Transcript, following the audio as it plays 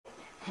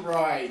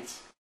Right.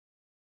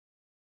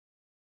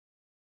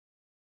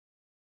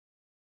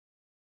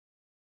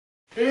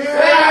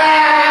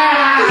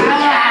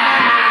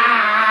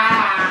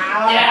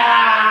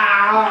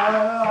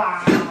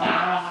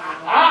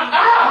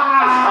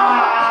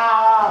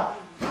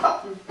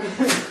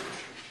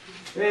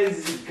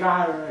 This is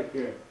guy right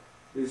here.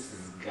 This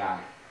is guy.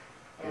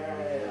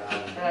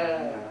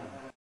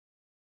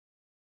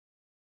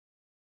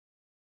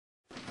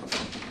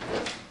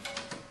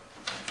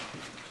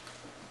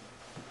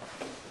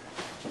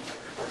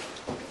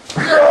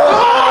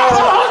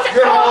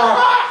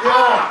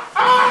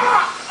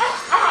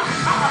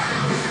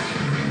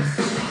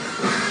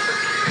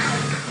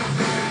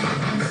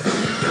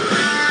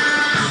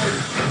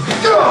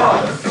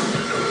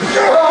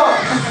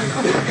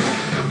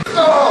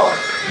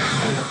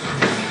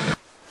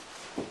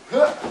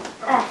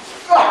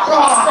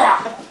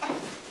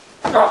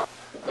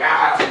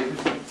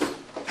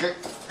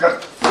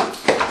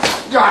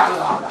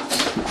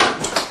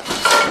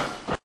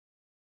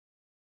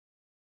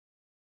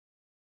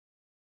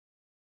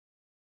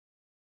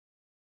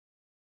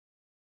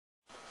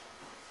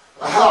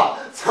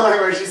 Aha! Sorry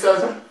where she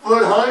says,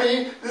 but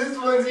honey, this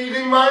one's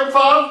eating my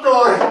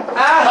popcorn!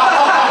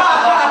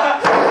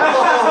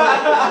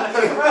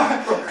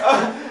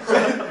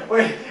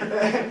 Wait,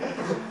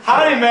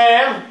 howdy,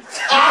 ma'am.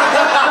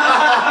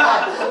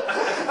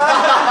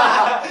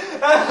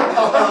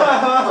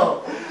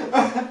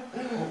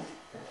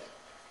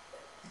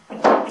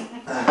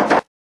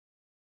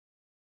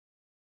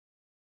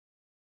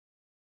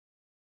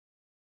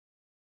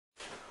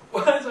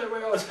 Why is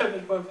everybody always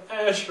having fun with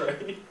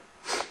Ashtray?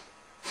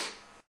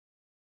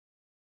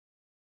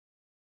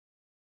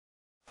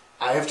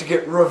 I have to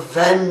get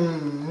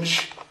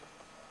revenge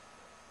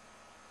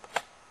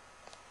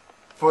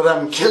for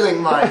them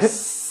killing my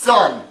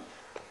son.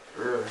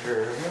 Why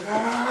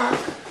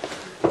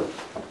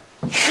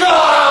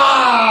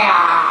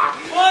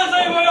does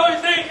everybody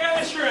always think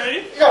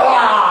Ashtray?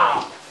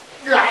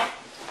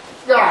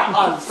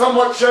 I'm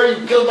somewhat sure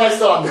you killed my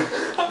son.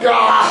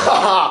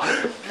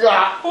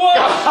 What?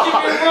 Give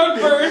me a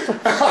road bird.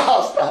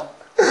 Stop.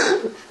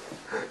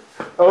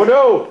 Oh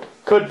no!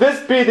 Could this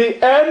be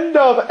the end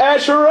of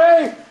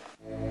Asheray?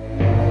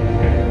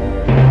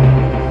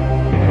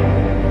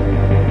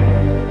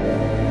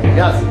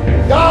 Yes.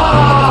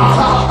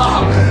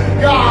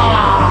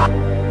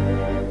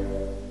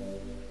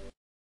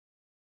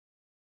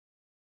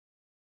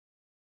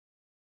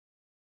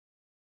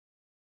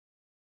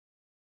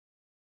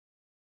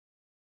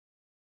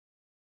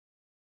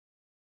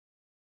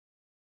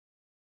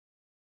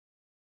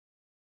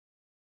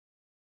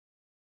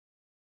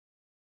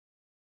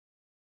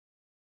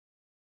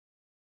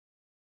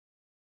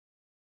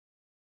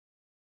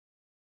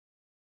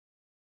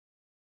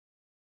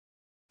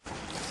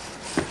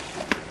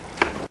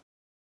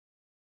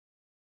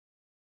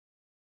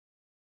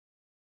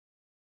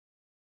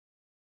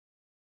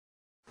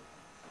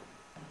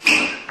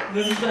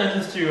 This is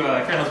just to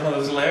Colonel's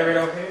mother's lair right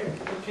over here.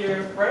 Up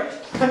here, right?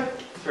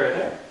 It's right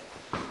there.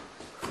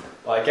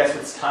 Well, I guess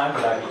it's time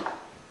that I be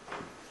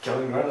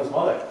killing Reynolds'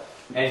 mother.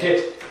 And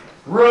get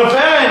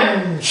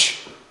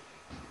revenge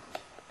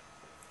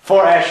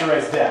for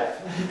Asheray's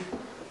death.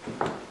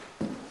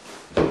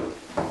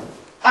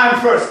 I'm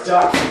first,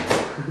 Doc.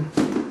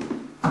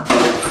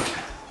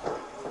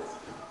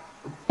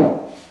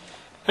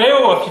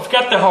 Beowulf, you've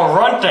got the whole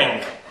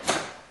runting.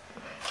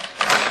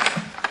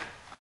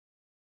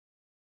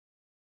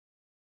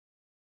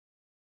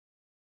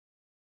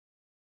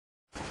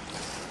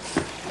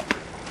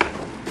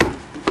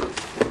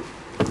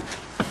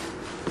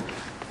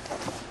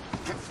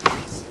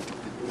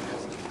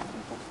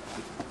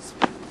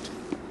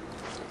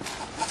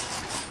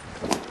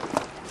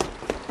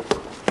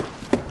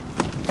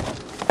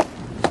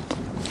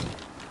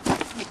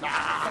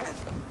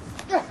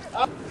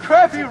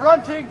 Crappy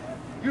runting!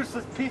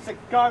 Useless piece of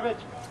garbage!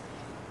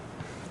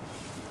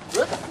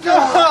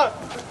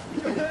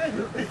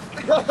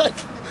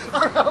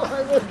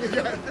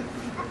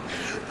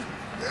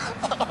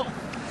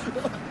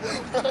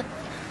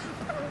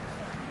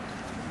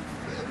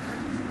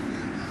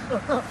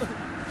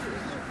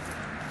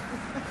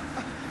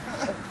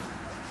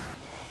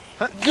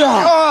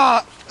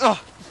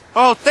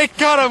 Oh, thank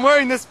God I'm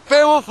wearing this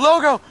Beowulf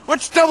logo,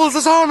 which doubles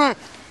as armor!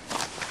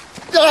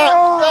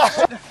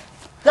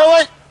 No,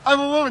 wait! I'm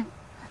a woman!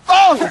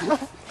 Oh!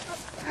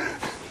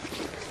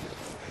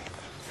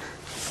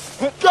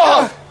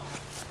 God!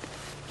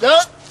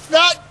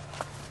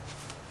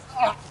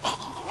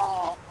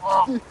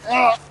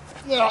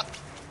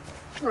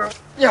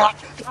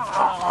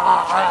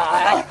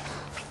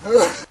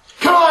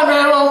 Come on,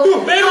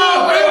 Beowulf!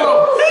 Beowulf!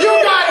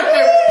 You got it,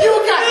 babe! You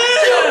got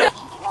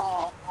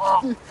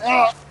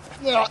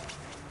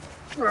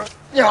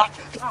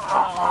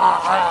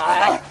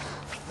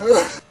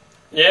it!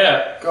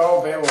 Yeah.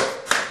 Go,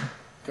 Beowulf.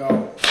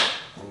 Go.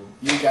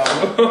 You got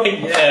it. Oh,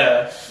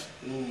 yeah.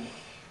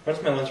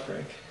 What's my lunch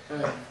break?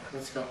 Hey,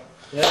 let's go.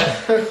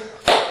 Yeah.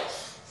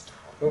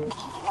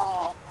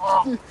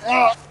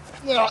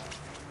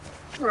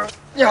 So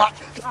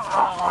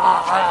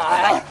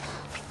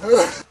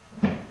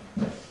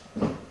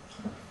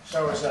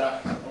is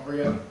that over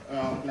yet?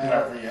 Not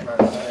over yet.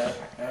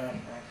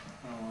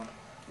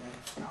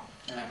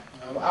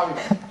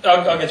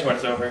 I'll get you when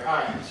it's over.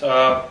 Alright.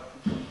 So,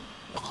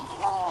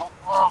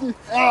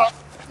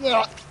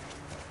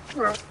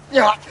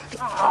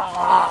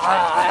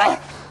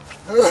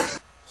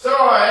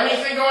 So,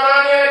 anything going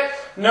on yet?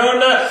 no,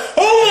 not.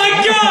 Oh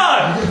my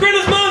God!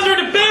 Greatest monster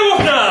to Beowulf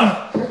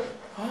now!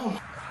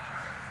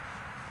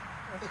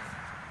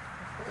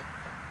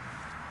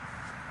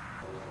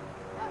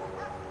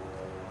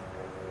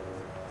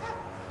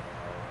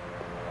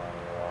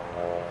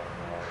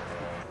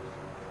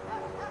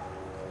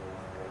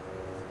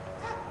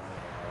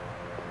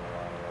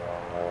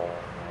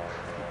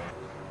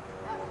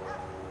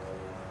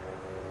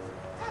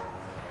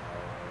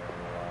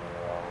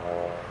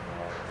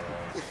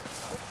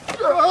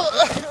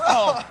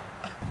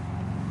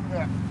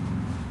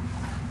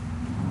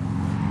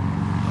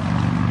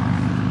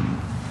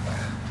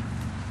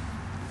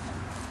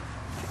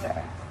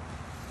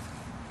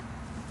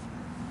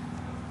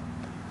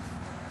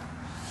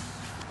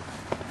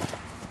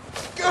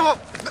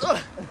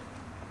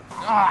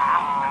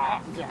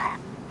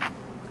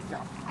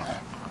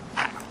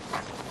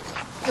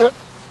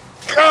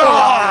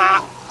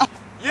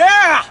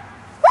 Yeah!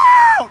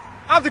 Woo!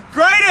 I'm the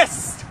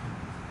greatest!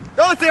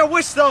 The only thing I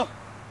wish, though,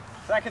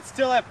 is I could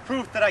still have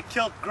proof that I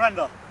killed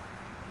Grendel.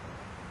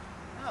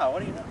 Oh, what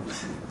do you know?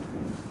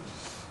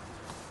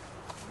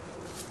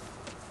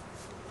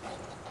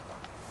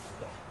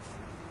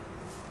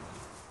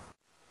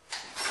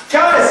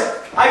 Guys!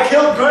 I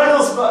killed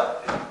Grendel's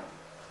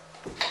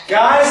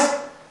Guys!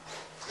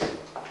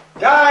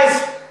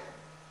 Guys!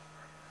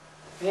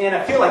 Man,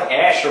 I feel like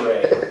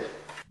Asheray.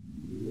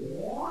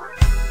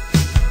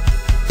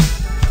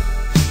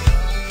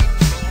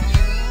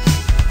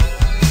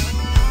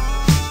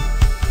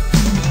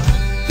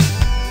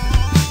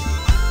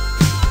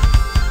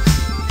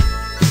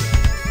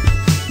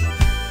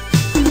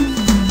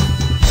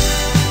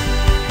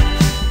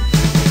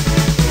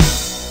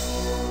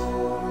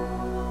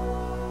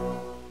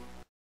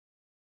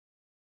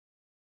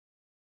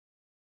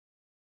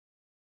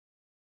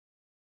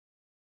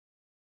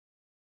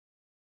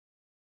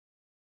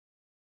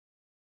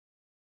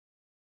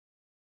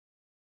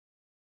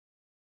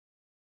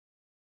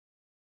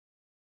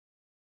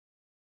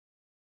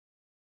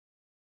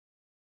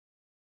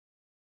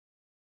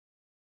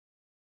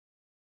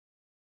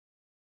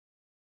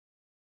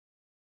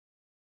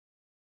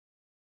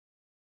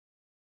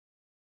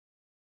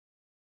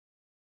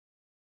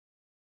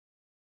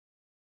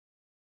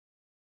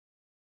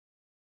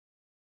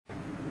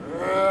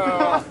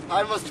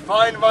 I must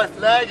find my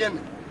flagon.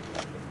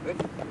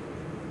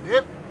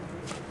 Yep.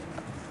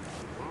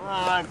 Come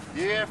on.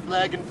 Here,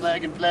 flagon.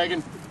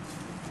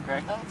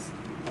 Crack house?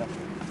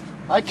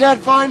 I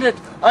can't find it.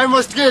 I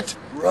must get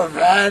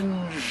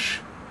revenge.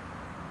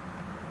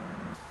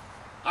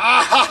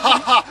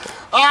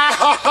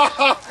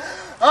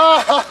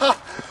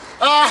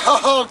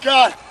 Oh,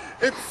 God.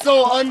 It's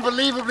so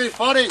unbelievably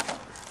funny.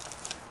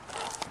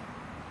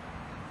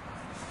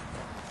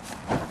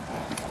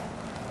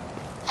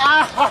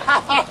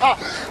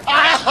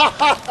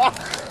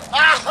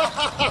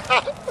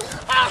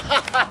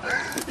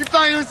 You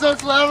thought you were so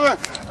clever.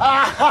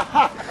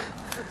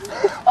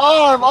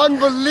 Oh, I'm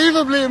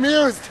unbelievably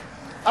amused.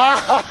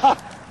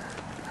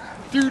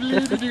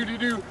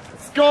 Doodly-doo-doo-doo-doo.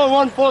 Score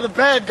one for the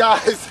bad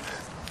guys.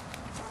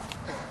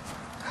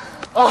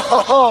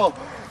 Oh,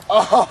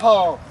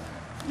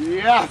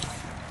 yes.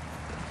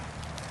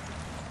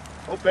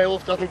 Hope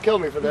Beowulf doesn't kill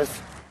me for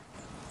this.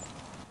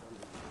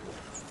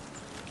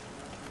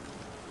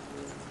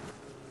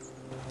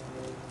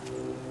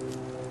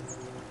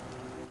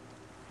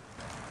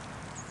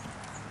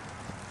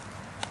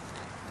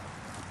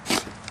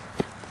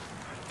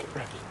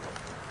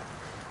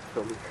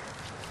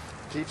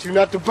 Teach you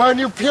not to burn,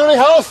 you puny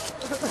house!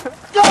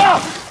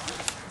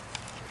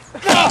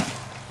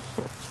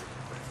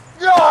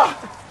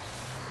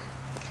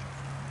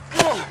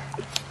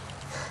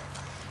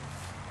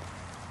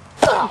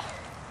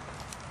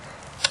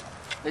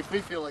 Makes me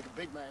feel like a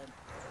big man.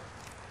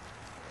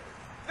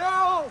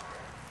 No!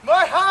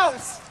 My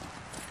house!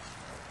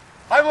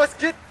 I must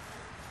get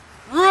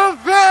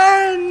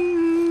revenge!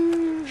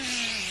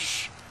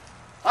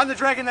 I'm the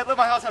dragon that lit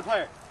my house on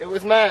fire. It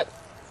was Matt.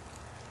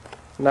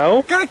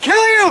 No? Gonna kill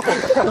you!